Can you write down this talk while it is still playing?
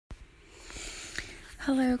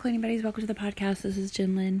Hello, cleaning buddies. Welcome to the podcast. This is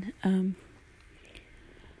Jinlin. I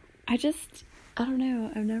don't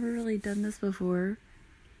know. I've never really done this before,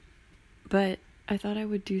 but I thought I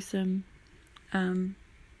would do some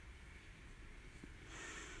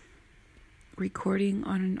recording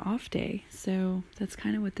on an off day. So that's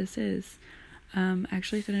kind of what this is. I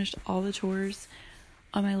actually finished all the chores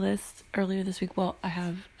on my list earlier this week. Well,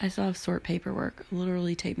 I still have sort paperwork. It'll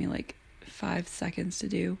literally take me like 5 seconds to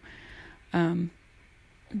do.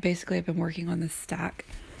 Basically, I've been working on this stack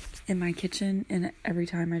in my kitchen, and every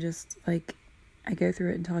time I go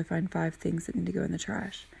through it until I find 5 things that need to go in the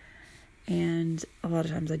trash. And a lot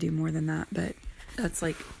of times I do more than that, but that's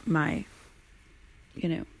like my,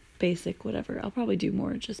 basic whatever. I'll probably do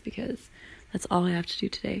more just because that's all I have to do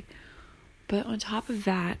today. But on top of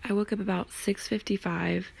that, I woke up about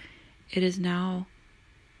 6:55. It is now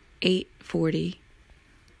 8:40.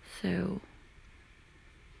 So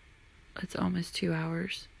it's almost 2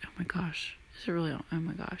 hours. Oh my gosh. Is it really? Oh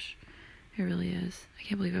my gosh. It really is. I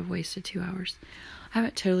can't believe I've wasted 2 hours. I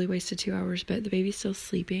haven't totally wasted 2 hours, but the baby's still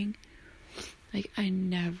sleeping. Like, I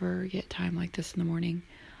never get time like this in the morning.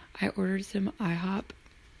 I ordered some IHOP,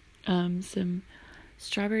 some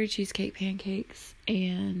strawberry cheesecake pancakes,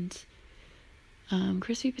 and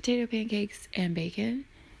crispy potato pancakes and bacon.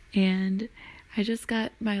 And I just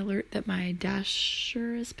got my alert that my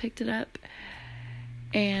Dasher has picked it up.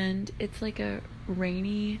 And it's like a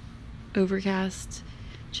rainy, overcast,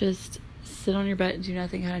 just sit on your butt and do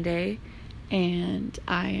nothing kind of day. And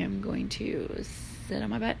I am going to sit on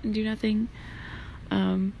my butt and do nothing.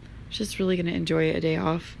 Just really going to enjoy a day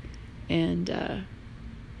off. And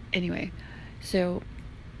anyway, so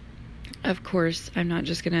of course I'm not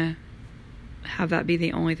just going to have that be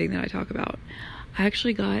the only thing that I talk about. I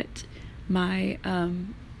actually got my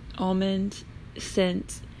almond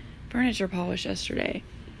scent furniture polish yesterday,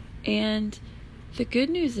 and the good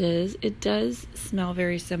news is it does smell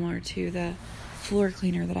very similar to the floor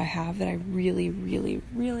cleaner that I have that I really, really,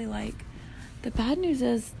 really like. The bad news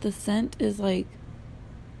is the scent is like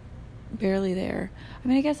barely there. I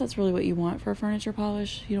mean, I guess that's really what you want for a furniture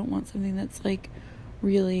polish. You don't want something that's like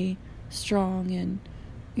really strong and,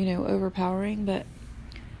 overpowering, but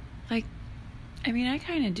like, I mean, I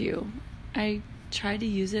kind of do. I tried to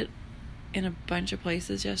use it in a bunch of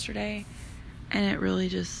places yesterday, and it really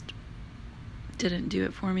just didn't do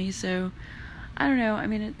it for me. So I don't know. I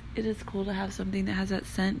mean, it is cool to have something that has that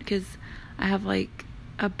scent, because I have like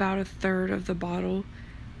about a third of the bottle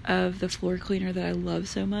of the floor cleaner that I love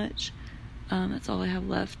so much. That's all I have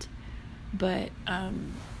left. But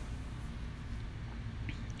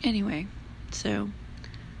anyway, so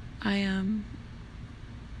I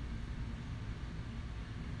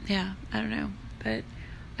I don't know, but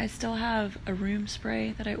I still have a room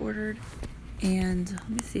spray that I ordered, and let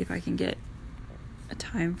me see if I can get a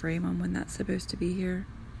time frame on when that's supposed to be here.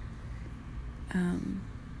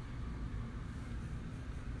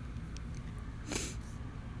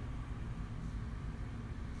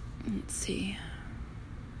 Let's see.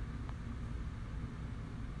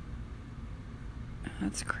 Oh,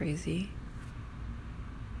 that's crazy.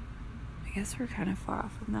 I guess we're kind of far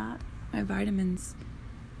off from that. My vitamins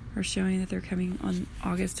are showing that they're coming on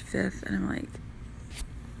August 5th, and I'm like,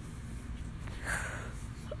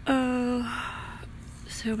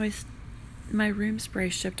 so my room spray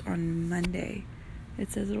shipped on Monday.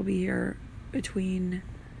 It says it'll be here between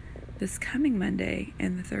this coming Monday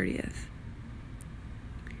and the 30th.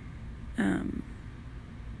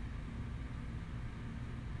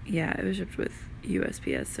 Yeah, it was shipped with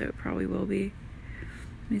USPS, so it probably will be.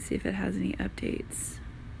 Let me see if it has any updates.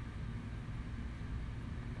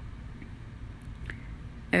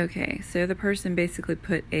 Okay, so the person basically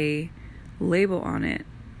put a label on it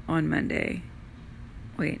on Monday.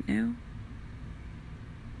 Wait, no?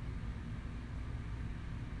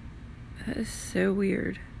 That is so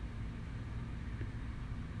weird.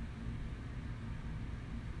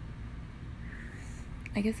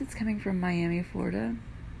 I guess it's coming from Miami, Florida.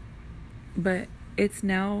 But it is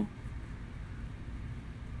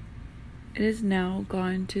now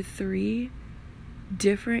gone to 3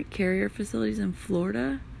 different carrier facilities in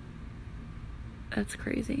Florida. That's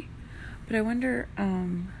crazy. But I wonder, I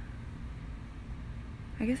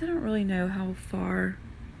guess I don't really know how far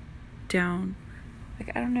down,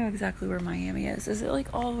 like, I don't know exactly where Miami is. Is it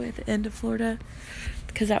like all the way at the end of Florida?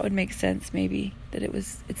 Because that would make sense, maybe, that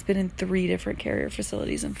it's been in 3 different carrier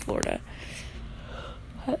facilities in Florida.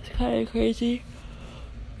 That's kind of crazy.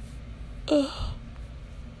 Oh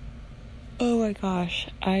my gosh,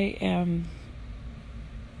 I am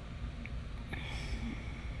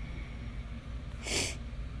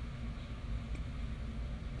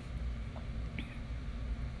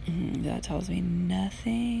That tells me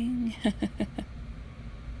nothing.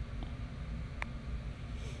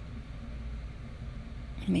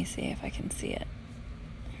 Let me see if I can see it.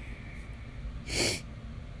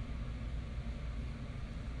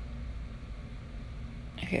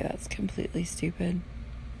 Okay, that's completely stupid.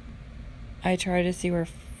 I tried to see where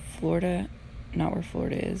Florida, not where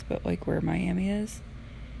Florida is, but like where Miami is,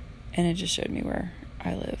 and it just showed me where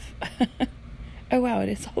I live. Oh wow, it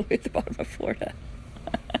is all the way at the bottom of Florida.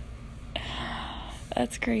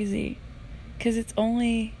 That's crazy. Because it's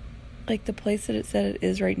only, like, the place that it said it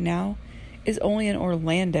is right now is only in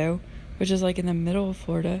Orlando, which is like in the middle of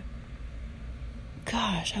Florida.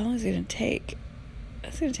 Gosh, how long is it going to take?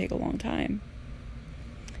 That's going to take a long time.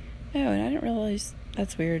 Oh, and I didn't realize,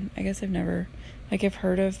 that's weird. I guess I've never, like, I've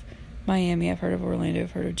heard of Miami, I've heard of Orlando,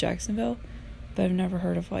 I've heard of Jacksonville, but I've never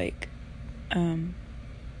heard of, like,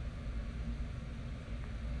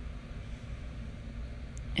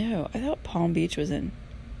 I thought Palm Beach was in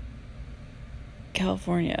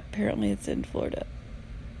California. Apparently it's in Florida.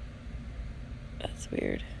 That's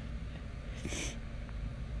weird.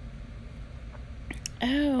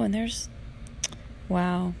 Oh, and there's...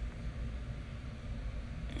 Wow.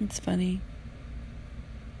 It's funny.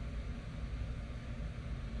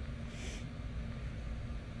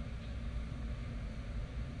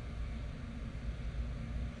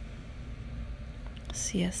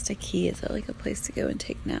 Siesta Key, is that like a place to go and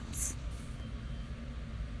take naps?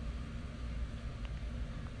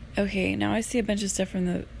 Okay, now I see a bunch of stuff from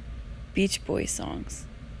the Beach Boys songs.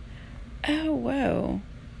 Oh, whoa.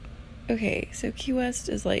 Okay, so Key West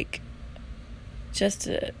is like just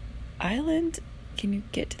an island. Can you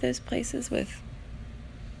get to those places with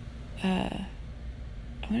I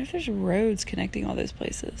wonder if there's roads connecting all those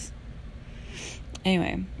places.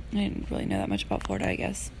 Anyway, I didn't really know that much about Florida, I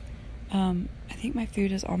guess. I think my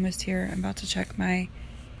food is almost here. I'm about to check my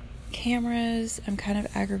cameras. I'm kind of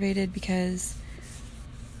aggravated because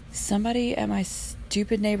somebody at my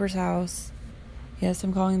stupid neighbor's house, yes,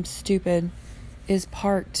 I'm calling him stupid, is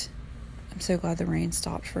parked. I'm so glad the rain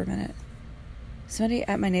stopped for a minute. Somebody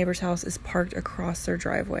at my neighbor's house is parked across their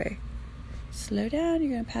driveway. Slow down,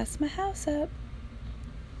 you're going to pass my house up.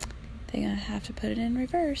 They're going to have to put it in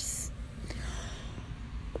reverse.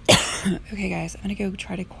 Okay, guys, I'm going to go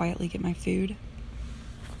try to quietly get my food.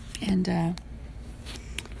 And,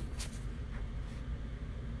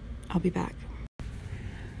 I'll be back.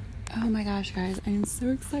 Oh my gosh, guys, I am so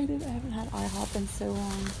excited. I haven't had IHOP in so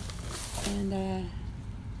long. And, oh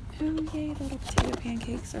yay, the little potato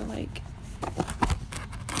pancakes are like,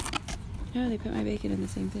 oh, they put my bacon in the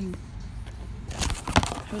same thing.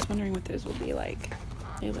 I was wondering what those would be like.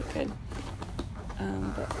 They look good.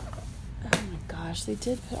 But, oh my gosh, they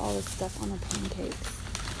did put all this stuff on the pancakes.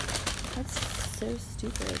 That's so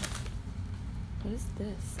stupid. What is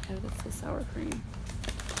this? Oh, that's the sour cream.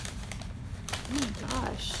 Oh my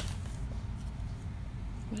gosh.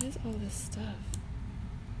 What is all this stuff?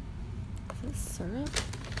 Is this syrup?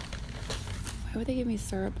 Why would they give me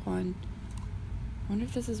syrup on... I wonder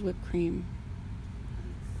if this is whipped cream.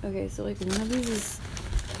 Okay, so like one of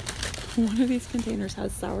these containers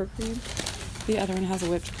has sour cream. The other one has a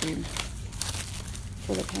whipped cream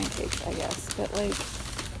for the pancakes, I guess. But like,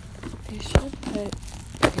 they should put...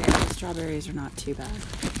 Okay, the strawberries are not too bad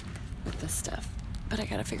with this stuff. But I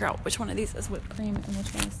gotta figure out which one of these is whipped cream and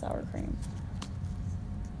which one is sour cream.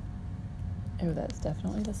 Oh, that's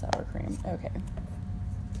definitely the sour cream. Okay. Let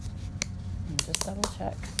me just double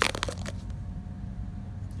check.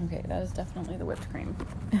 Okay, that is definitely the whipped cream.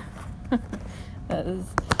 That is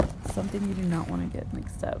something you do not want to get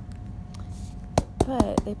mixed up.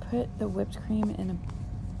 But they put the whipped cream in a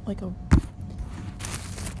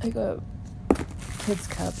kid's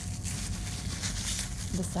cup.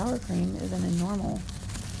 The sour cream is in a normal,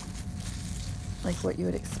 like what you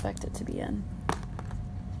would expect it to be in.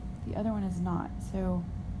 The other one is not, so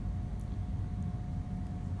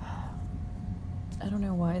I don't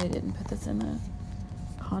know why they didn't put this in the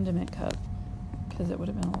condiment cup, because it would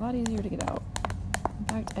have been a lot easier to get out. In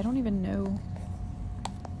fact, I don't even know,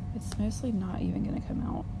 it's mostly not even going to come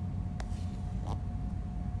out.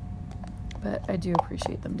 But I do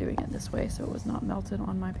appreciate them doing it this way, so it was not melted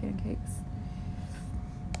on my pancakes.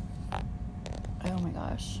 Oh my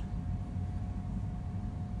gosh.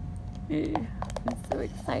 I'm so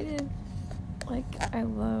excited. Like, I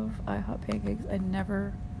love IHOP pancakes. I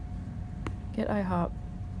never get IHOP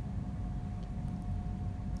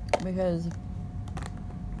because,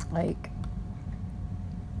 like,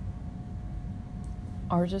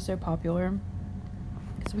 ours is so popular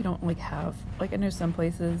because we don't, like, have, like, I know some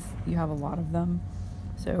places you have a lot of them,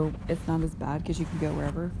 so it's not as bad because you can go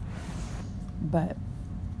wherever. But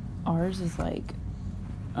ours is like,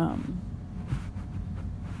 oh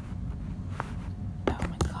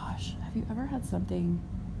my gosh, have you ever had something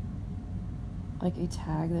like a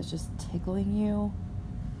tag that's just tickling you?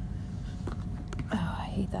 Oh, I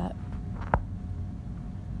hate that.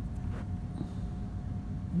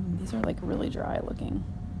 These are like really dry looking.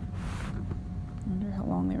 I wonder how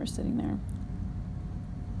long they were sitting there.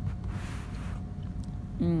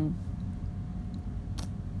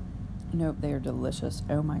 Nope, they are delicious.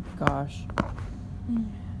 Oh my gosh.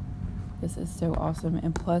 This is so awesome.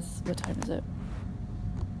 And plus, what time is it?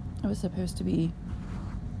 I was supposed to be,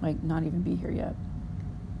 like, not even be here yet.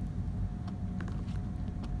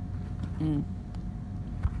 I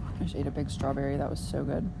just ate a big strawberry. That was so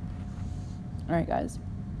good. All right, guys.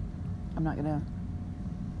 I'm not going to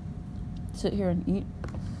sit here and eat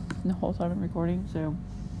the whole time I'm recording, so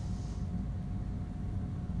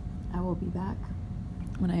I will be back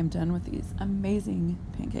when I am done with these amazing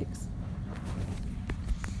pancakes.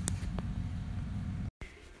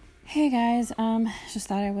 Hey guys, just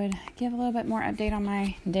thought I would give a little bit more update on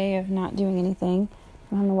my day of not doing anything.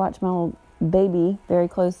 I'm having to watch my little baby very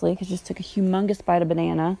closely because just took a humongous bite of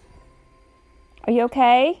banana. Are you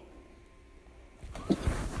okay?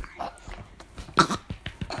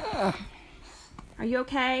 Are you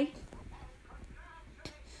okay?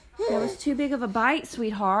 That was too big of a bite,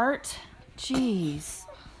 sweetheart. Jeez.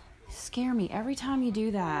 You scare me every time you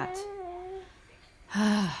do that.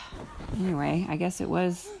 Anyway, I guess it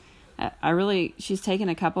was... she's taken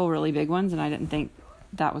a couple really big ones, and I didn't think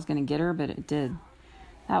that was going to get her, but it did.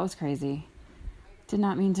 That was crazy. Did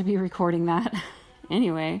not mean to be recording that.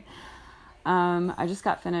 Anyway, I just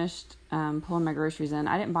got finished pulling my groceries in.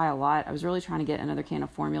 I didn't buy a lot. I was really trying to get another can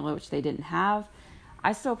of formula, which they didn't have.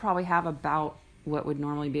 I still probably have about what would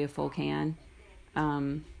normally be a full can. But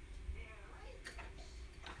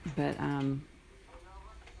I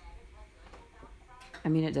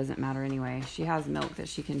mean, it doesn't matter anyway. She has milk that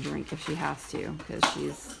she can drink if she has to, because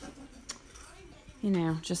she's,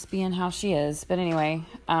 just being how she is. But anyway,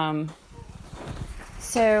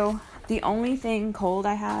 so the only thing cold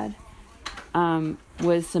I had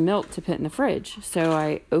was some milk to put in the fridge. So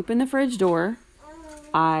I opened the fridge door.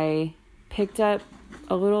 I picked up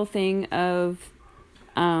a little thing of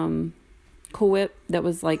Cool Whip that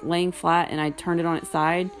was like laying flat, and I turned it on its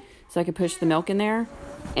side so I could push the milk in there,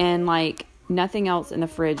 and like nothing else in the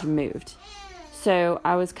fridge moved. So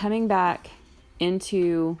I was coming back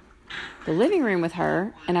into the living room with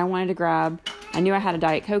her, and I wanted to grab, I knew I had a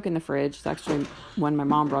Diet Coke in the fridge. It's actually one my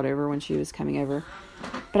mom brought over when she was coming over,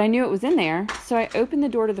 but I knew it was in there. So I opened the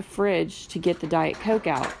door to the fridge to get the Diet Coke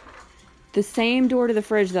out. The same door to the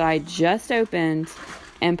fridge that I just opened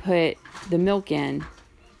and put the milk in.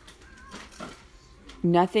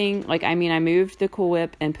 Nothing, I moved the Cool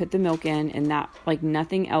Whip and put the milk in, and that,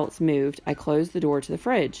 nothing else moved. I closed the door to the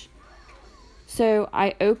fridge. So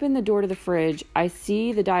I open the door to the fridge. I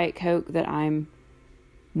see the Diet Coke that I'm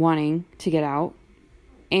wanting to get out.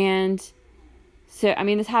 And so,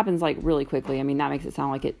 this happens, really quickly. That makes it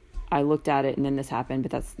sound like it. I looked at it and then this happened,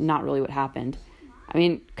 but that's not really what happened.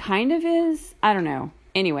 Kind of is. I don't know.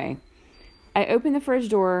 Anyway, I open the fridge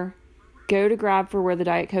door, go to grab for where the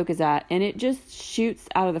Diet Coke is at, and it just shoots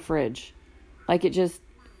out of the fridge. It just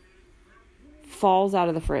falls out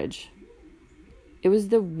of the fridge. It was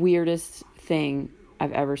the weirdest thing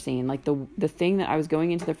I've ever seen. The thing that I was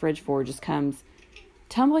going into the fridge for just comes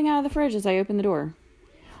tumbling out of the fridge as I open the door.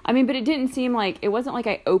 But it didn't seem it wasn't like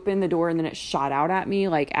I opened the door and then it shot out at me,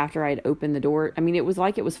 after I had opened the door. It was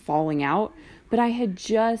like it was falling out, but I had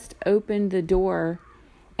just opened the door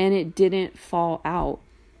and it didn't fall out.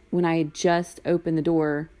 When I had just opened the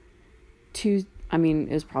door it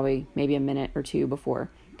was probably maybe a minute or two before,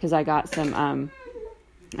 because I got some,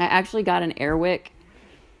 I actually got an Airwick,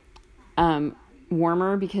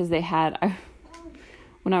 warmer, because they had,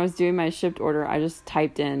 when I was doing my shipped order, I just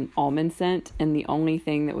typed in almond scent, and the only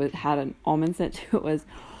thing that had an almond scent to it was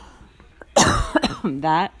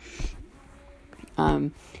that.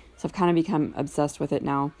 So I've kind of become obsessed with it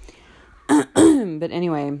now. But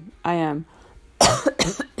anyway, I am,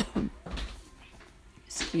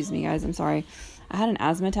 excuse me guys, I'm sorry. I had an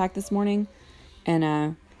asthma attack this morning,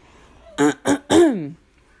 and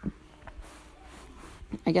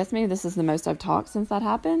I guess maybe this is the most I've talked since that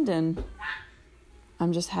happened, and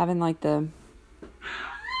I'm just having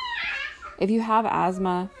if you have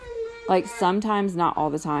asthma, sometimes, not all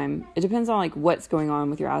the time, it depends on what's going on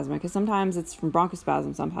with your asthma, because sometimes it's from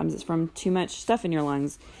bronchospasm, sometimes it's from too much stuff in your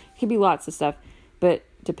lungs. It could be lots of stuff, but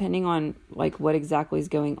depending on what exactly is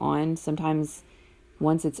going on, sometimes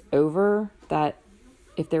once it's over, that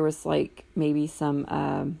if there was maybe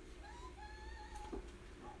some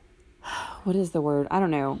what is the word? I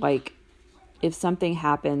don't know. Like, if something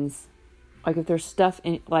happens, like if there's stuff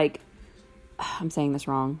in, like, I'm saying this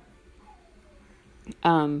wrong.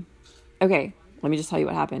 Okay, let me just tell you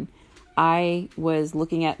what happened. I was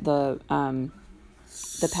looking at the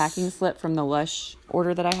packing slip from the Lush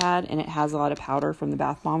order that I had, and it has a lot of powder from the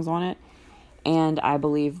bath bombs on it. And I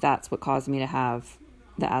believe that's what caused me to have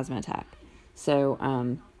the asthma attack. So,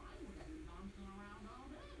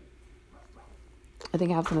 I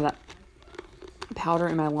think I have some of that powder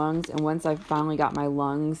in my lungs. And once I finally got my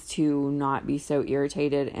lungs to not be so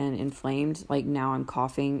irritated and inflamed, like now I'm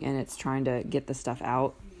coughing and it's trying to get the stuff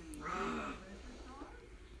out.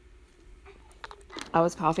 I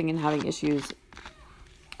was coughing and having issues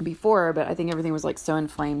before, but I think everything was like so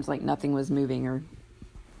inflamed, like nothing was moving or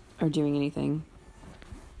doing anything.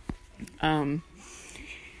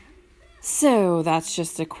 So that's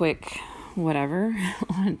just a quick whatever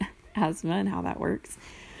on asthma and how that works.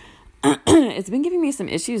 It's been giving me some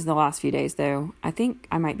issues the last few days though. I think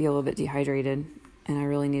I might be a little bit dehydrated and I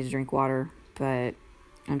really need to drink water, but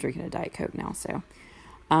I'm drinking a Diet Coke now, so.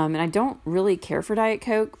 And I don't really care for Diet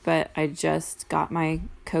Coke, but I just got my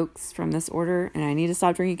Cokes from this order and I need to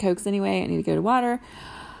stop drinking Cokes anyway. I need to go to water.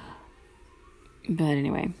 But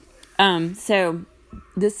anyway, so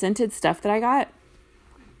this scented stuff that I got,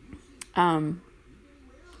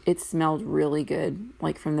 it smelled really good,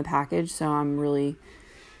 like from the package. So I'm really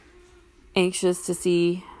anxious to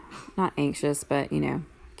see, not anxious, but,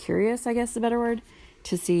 curious, I guess is a better word,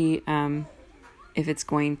 to see, if it's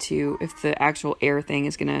going to, if the actual air thing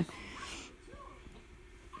is going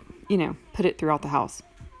to, put it throughout the house.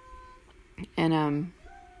 And,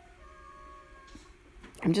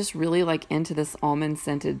 I'm just really like into this almond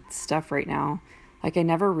scented stuff right now. Like I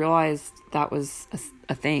never realized that was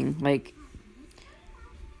a thing. Like,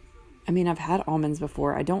 I mean, I've had almonds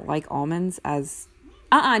before. I don't like almonds as,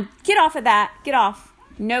 get off of that. Get off.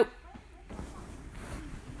 Nope.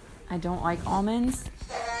 I don't like almonds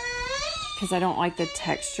because I don't like the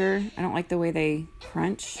texture. I don't like the way they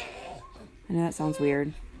crunch. I know that sounds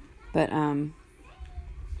weird, but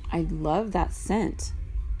I love that scent.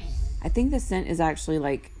 I think the scent is actually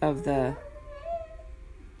like of the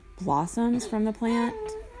blossoms from the plant,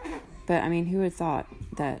 but I mean, who would have thought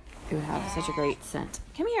that it would have such a great scent?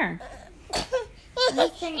 Come here.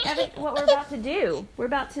 What we're about to do. We're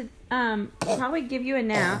about to probably give you a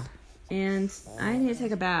nap, and I need to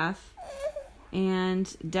take a bath,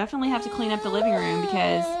 and definitely have to clean up the living room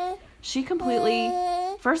because she completely,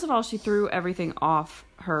 first of all, she threw everything off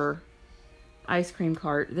her ice cream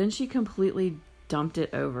cart. Then she completely dumped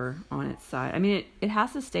it over on its side. I mean, it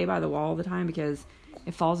has to stay by the wall all the time because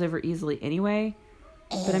it falls over easily anyway.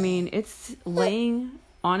 But I mean, it's laying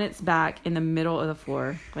on its back in the middle of the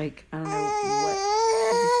floor. Like, I don't know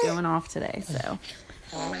what is going off today. So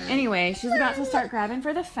anyway, she's about to start grabbing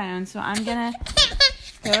for the phone. So I'm going to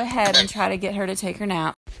go ahead and try to get her to take her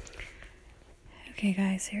nap. Okay,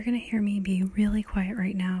 guys, so you're going to hear me be really quiet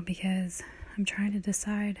right now because I'm trying to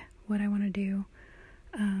decide what I want to do.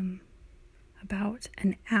 About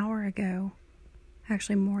an hour ago,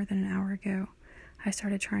 actually more than an hour ago, I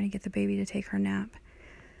started trying to get the baby to take her nap.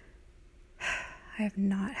 I have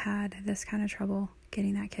not had this kind of trouble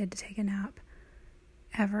getting that kid to take a nap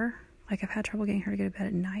ever. Like, I've had trouble getting her to go to bed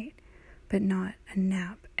at night, but not a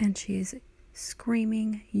nap. And she's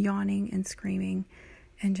screaming, yawning, and screaming,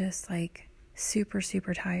 and just like super,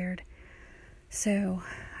 super tired. So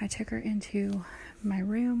I took her into my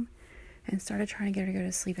room and started trying to get her to go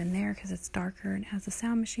to sleep in there because it's darker and it has a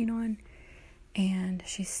sound machine on. And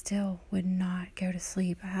she still would not go to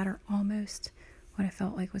sleep. I had her almost, what I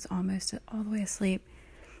felt like was almost all the way asleep.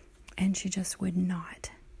 And she just would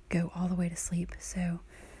not go all the way to sleep. So,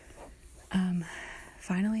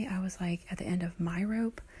 finally I was like at the end of my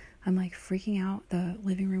rope. I'm like freaking out. The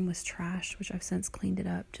living room was trashed, which I've since cleaned it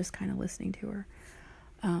up, just kind of listening to her.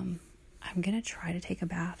 I'm going to try to take a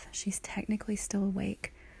bath. She's technically still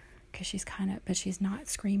awake because but she's not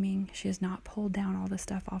screaming. She has not pulled down all the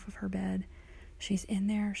stuff off of her bed. She's in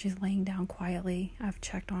there. She's laying down quietly. I've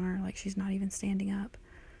checked on her. Like, she's not even standing up.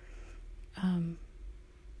 I'm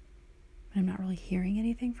not really hearing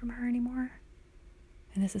anything from her anymore.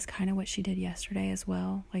 And this is kind of what she did yesterday as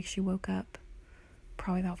well. Like, she woke up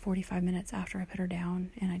probably about 45 minutes after I put her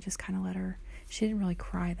down, and I just kind of let her. She didn't really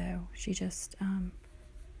cry though. She just,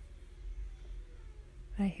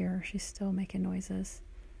 I hear her. She's still making noises.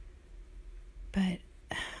 But,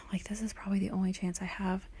 like, this is probably the only chance I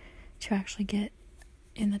have to actually get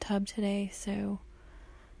in the tub today. So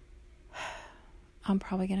I'm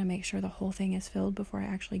probably going to make sure the whole thing is filled before I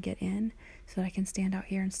actually get in so that I can stand out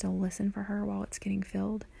here and still listen for her while it's getting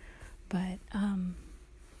filled. But,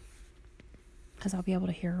 because I'll be able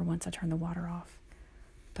to hear her once I turn the water off.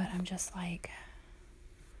 But I'm just like,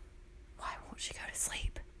 why won't she go to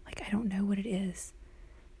sleep? Like, I don't know what it is.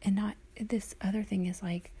 And not, this other thing is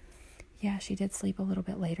like, yeah, she did sleep a little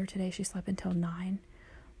bit later today. She slept until 9,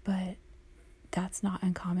 but that's not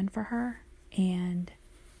uncommon for her. And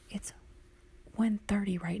it's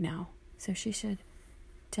 1:30 right now, so she should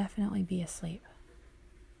definitely be asleep.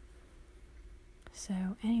 So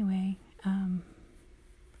anyway, I'm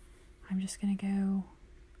just gonna go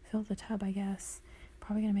fill the tub, I guess.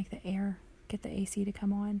 Probably gonna get the AC to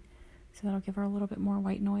come on, so that'll give her a little bit more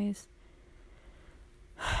white noise.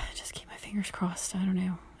 Just keep my fingers crossed. I don't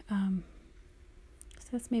know.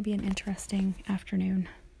 So this may be an interesting afternoon.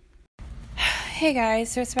 Hey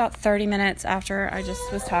guys, so it's about 30 minutes after I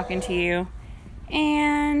just was talking to you,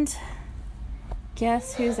 and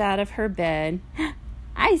guess who's out of her bed?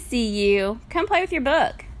 I see you. Come play with your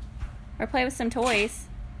book, or play with some toys,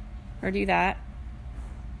 or do that.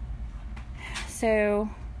 So,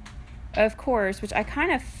 of course, which I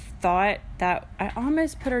kind of thought that I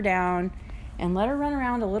almost put her down and let her run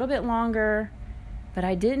around a little bit longer, but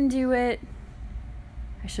I didn't do it.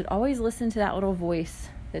 I should always listen to that little voice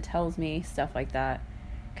that tells me stuff like that,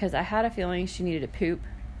 because I had a feeling she needed to poop,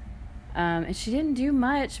 and she didn't do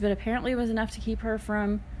much, but apparently it was enough to keep her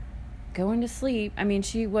from going to sleep. I mean,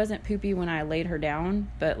 she wasn't poopy when I laid her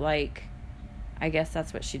down, but like, I guess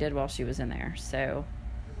that's what she did while she was in there. So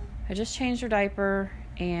I just changed her diaper,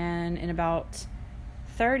 and in about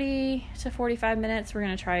 30 to 45 minutes we're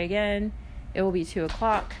going to try again. It will be 2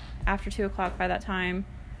 o'clock, after 2 o'clock by that time.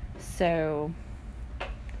 So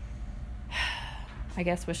I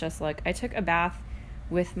guess wish us luck. I took a bath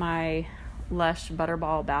with my Lush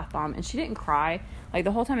Butterball bath bomb, and she didn't cry. Like,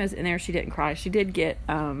 the whole time I was in there, she didn't cry. She did get,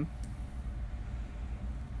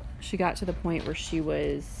 she got to the point where she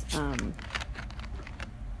was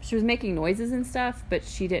making noises and stuff, but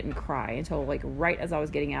she didn't cry until, like, right as I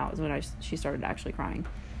was getting out is when she started actually crying.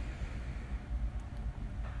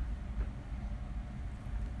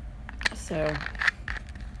 So,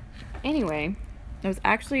 anyway, I was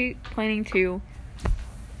actually planning to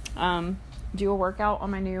do a workout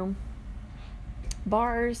on my new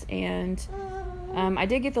bars, and I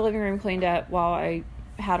did get the living room cleaned up while I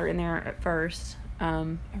had her in there at first.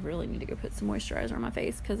 I really need to go put some moisturizer on my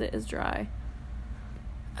face because it is dry.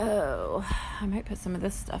 Oh, I might put some of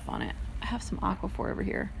this stuff on it. I have some Aquaphor over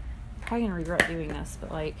here. I'm probably gonna regret doing this,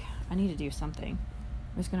 but like, I need to do something.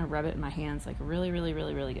 I'm just gonna rub it in my hands like really, really,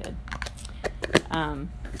 really, really good.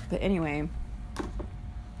 But anyway,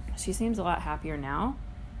 she seems a lot happier now.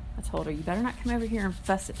 I told her, you better not come over here and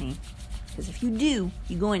fuss at me, because if you do,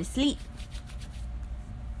 you're going to sleep.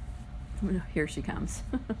 Here she comes.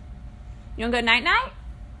 You want to go night-night?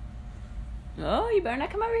 Oh, you better not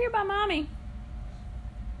come over here by mommy.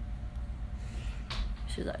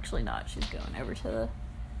 She's actually not. She's going over to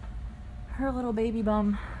her little baby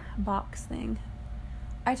bum box thing.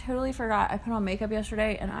 I totally forgot. I put on makeup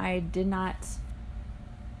yesterday, and I did not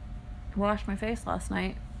wash my face last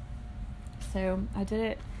night. So I did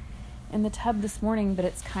it in the tub this morning, but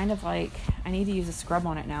it's kind of like I need to use a scrub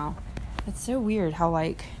on it now. It's so weird how,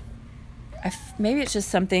 like, maybe it's just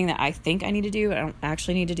something that I think I need to do. I don't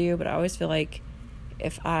actually need to do, but I always feel like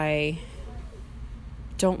if I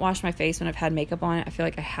don't wash my face when I've had makeup on it, I feel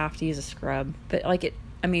like I have to use a scrub. But like, it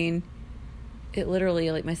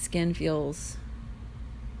literally, like, my skin feels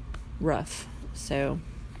rough. So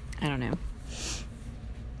I don't know.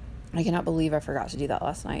 I cannot believe I forgot to do that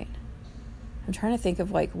last night. I'm trying to think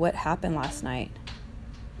of like what happened last night.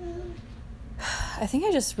 I think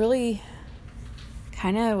I just really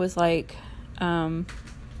kind of was like, gosh,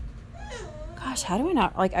 how do I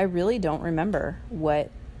not, like, I really don't remember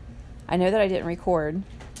what, I know that I didn't record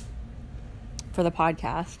for the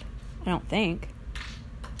podcast. I don't think.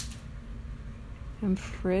 I'm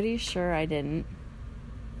pretty sure I didn't.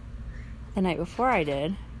 The night before I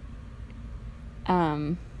did.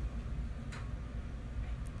 But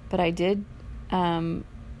I did, my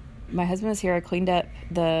husband was here. I cleaned up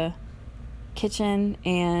the kitchen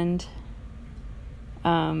and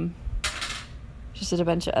just did a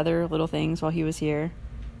bunch of other little things while he was here.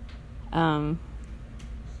 Isn't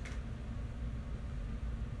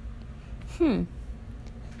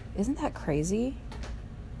that crazy?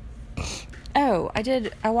 Oh,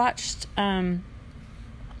 I watched, there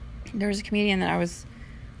was a comedian that I was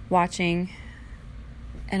watching,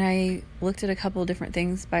 and I looked at a couple of different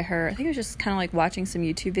things by her. I think it was just kind of like watching some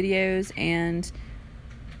YouTube videos, and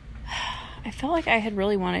I felt like I had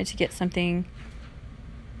really wanted to get something.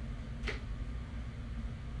 I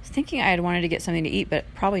was thinking I had wanted to get something to eat, but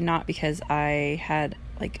probably not, because I had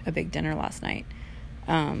like a big dinner last night.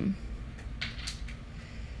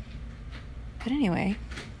 But anyway,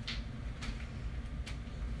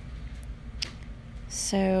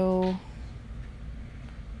 so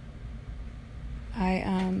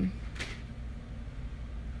I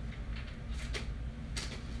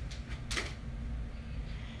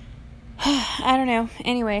don't know.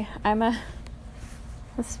 Anyway,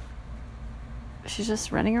 she's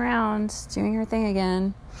just running around doing her thing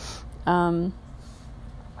again. I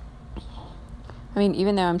mean,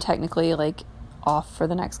 even though I'm technically like off for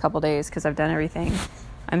the next couple days because I've done everything,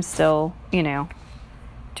 I'm still,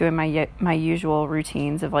 doing my usual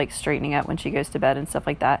routines of like straightening up when she goes to bed and stuff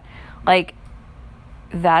like that. Like,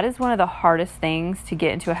 that is one of the hardest things to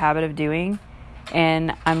get into a habit of doing.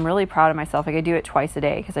 And I'm really proud of myself. Like, I do it twice a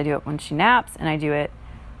day because I do it when she naps and I do it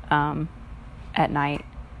at night.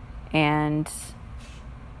 And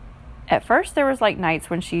at first there was like nights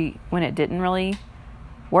when it didn't really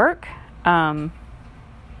work.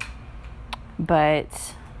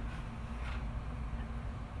 But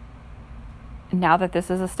now that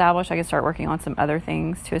this is established, I can start working on some other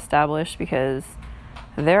things to establish, because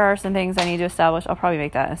there are some things I need to establish. I'll probably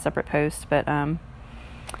make that a separate post, but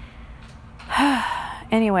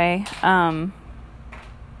anyway, oh,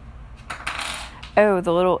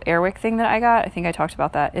 the little Airwick thing that I got, I think I talked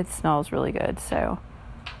about that. It smells really good, so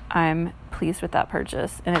I'm pleased with that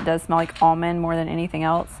purchase. And it does smell like almond more than anything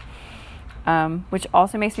else, which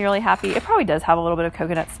also makes me really happy. It probably does have a little bit of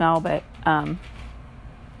coconut smell, but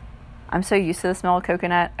I'm so used to the smell of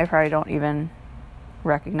coconut, I probably don't even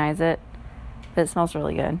recognize it, but it smells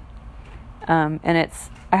really good. And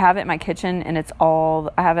I have it in my kitchen, and I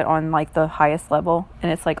have it on like the highest level,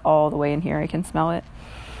 and it's like all the way in here. I can smell it.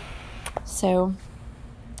 So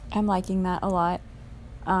I'm liking that a lot.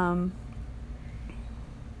 I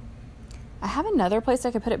have another place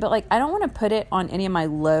I could put it, but like, I don't want to put it on any of my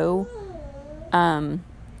low,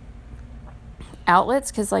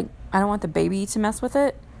 outlets, cause like, I don't want the baby to mess with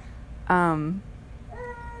it. So I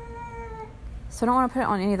don't want to put it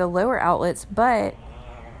on any of the lower outlets, but,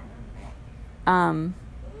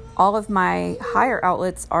 all of my higher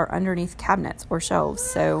outlets are underneath cabinets or shelves.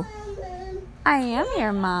 So I am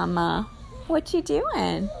your mama. What you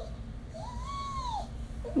doing?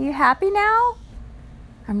 You happy now?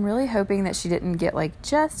 I'm really hoping that she didn't get like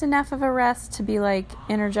just enough of a rest to be like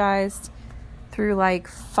energized through like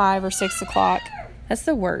 5 or 6 o'clock. That's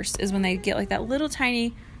the worst, is when they get like that little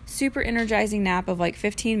tiny super energizing nap of like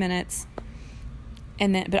 15 minutes.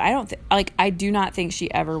 And then, but I do not think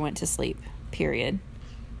she ever went to sleep, period.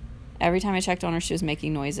 Every time I checked on her, she was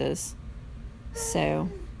making noises. So,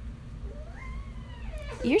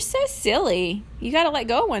 you're so silly. You got to let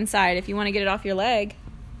go of one side if you want to get it off your leg.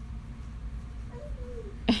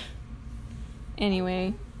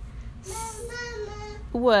 Anyway.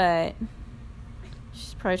 What?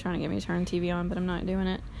 She's probably trying to get me to turn the TV on, but I'm not doing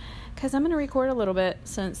it. Because I'm going to record a little bit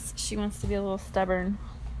since she wants to be a little stubborn.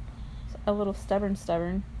 A little stubborn.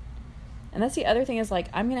 And that's the other thing, is like,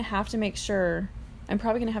 I'm going to have to make sure, I'm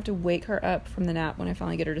probably going to have to wake her up from the nap when I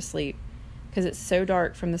finally get her to sleep, because it's so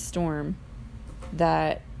dark from the storm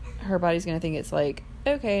that her body's going to think it's like,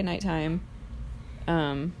 okay, nighttime.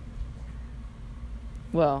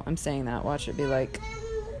 Well, I'm saying that, watch it be like,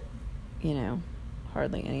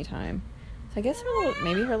 hardly any time. So I guess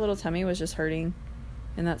maybe her little tummy was just hurting,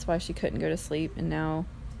 and that's why she couldn't go to sleep. And now,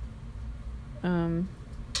 I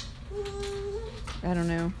don't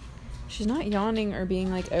know. She's not yawning or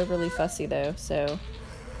being like overly fussy though, so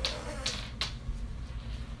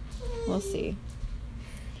we'll see.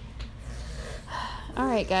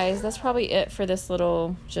 Alright guys, that's probably it for this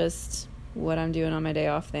little just what I'm doing on my day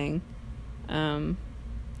off thing.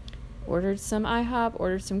 Ordered some IHOP,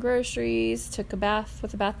 ordered some groceries, took a bath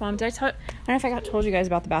with a bath bomb. I don't know if I told you guys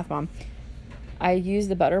about the bath bomb. I used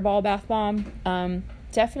the Butterball bath bomb.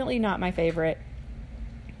 Definitely not my favorite.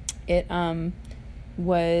 It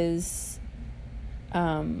was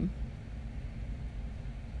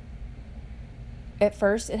at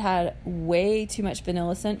first it had way too much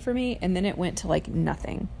vanilla scent for me, and then it went to like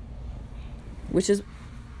nothing, which is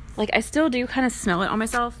like, I still do kind of smell it on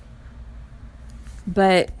myself,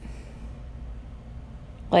 but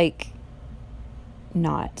like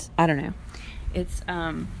not, I don't know. It's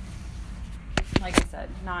like I said,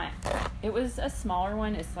 it was a smaller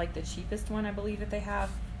one. It's like the cheapest one I believe that they have.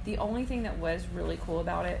 The only thing that was really cool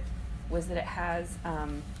about it was that it has,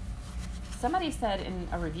 somebody said in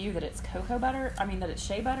a review that it's cocoa butter. I mean, that it's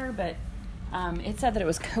shea butter, but it said that it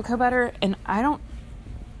was cocoa butter, and I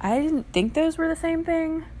didn't think those were the same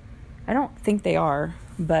thing. I don't think they are,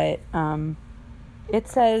 but it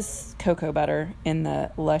says cocoa butter in the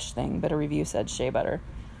Lush thing, but a review said shea butter.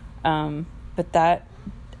 But that,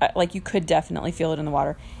 like, you could definitely feel it in the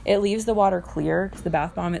water. It leaves the water clear because the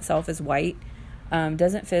bath bomb itself is white.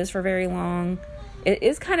 Doesn't fizz for very long. It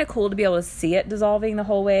is kind of cool to be able to see it dissolving the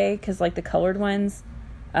whole way, because like the colored ones,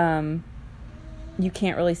 you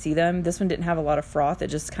can't really see them. This one didn't have a lot of froth. It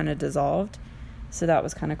just kind of dissolved. So that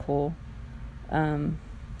was kind of cool. And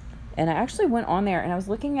I actually went on there and I was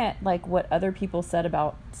looking at like what other people said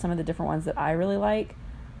about some of the different ones that I really like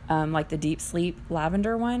the Deep Sleep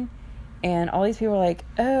lavender one. And all these people were like,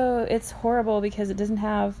 oh, it's horrible because it doesn't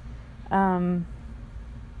have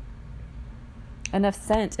enough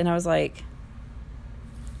scent. And I was like,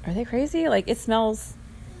 are they crazy? Like, it smells,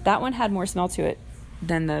 that one had more smell to it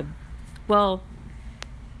than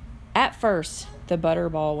at first, the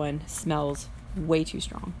Butterball one smells way too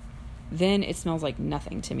strong. Then it smells like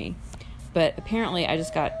nothing to me. But apparently I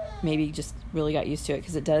just really got used to it,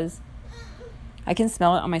 because it does, I can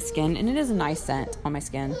smell it on my skin, and it is a nice scent on my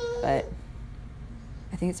skin, but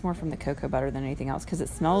I think it's more from the cocoa butter than anything else, because it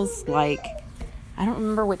smells like, I don't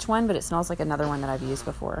remember which one, but it smells like another one that I've used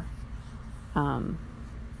before.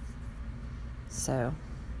 So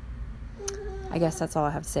I guess that's all I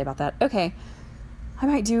have to say about that. Okay. I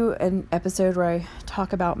might do an episode where I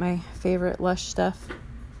talk about my favorite Lush stuff,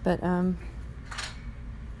 but not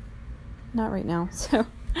right now. So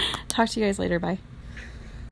talk to you guys later. Bye.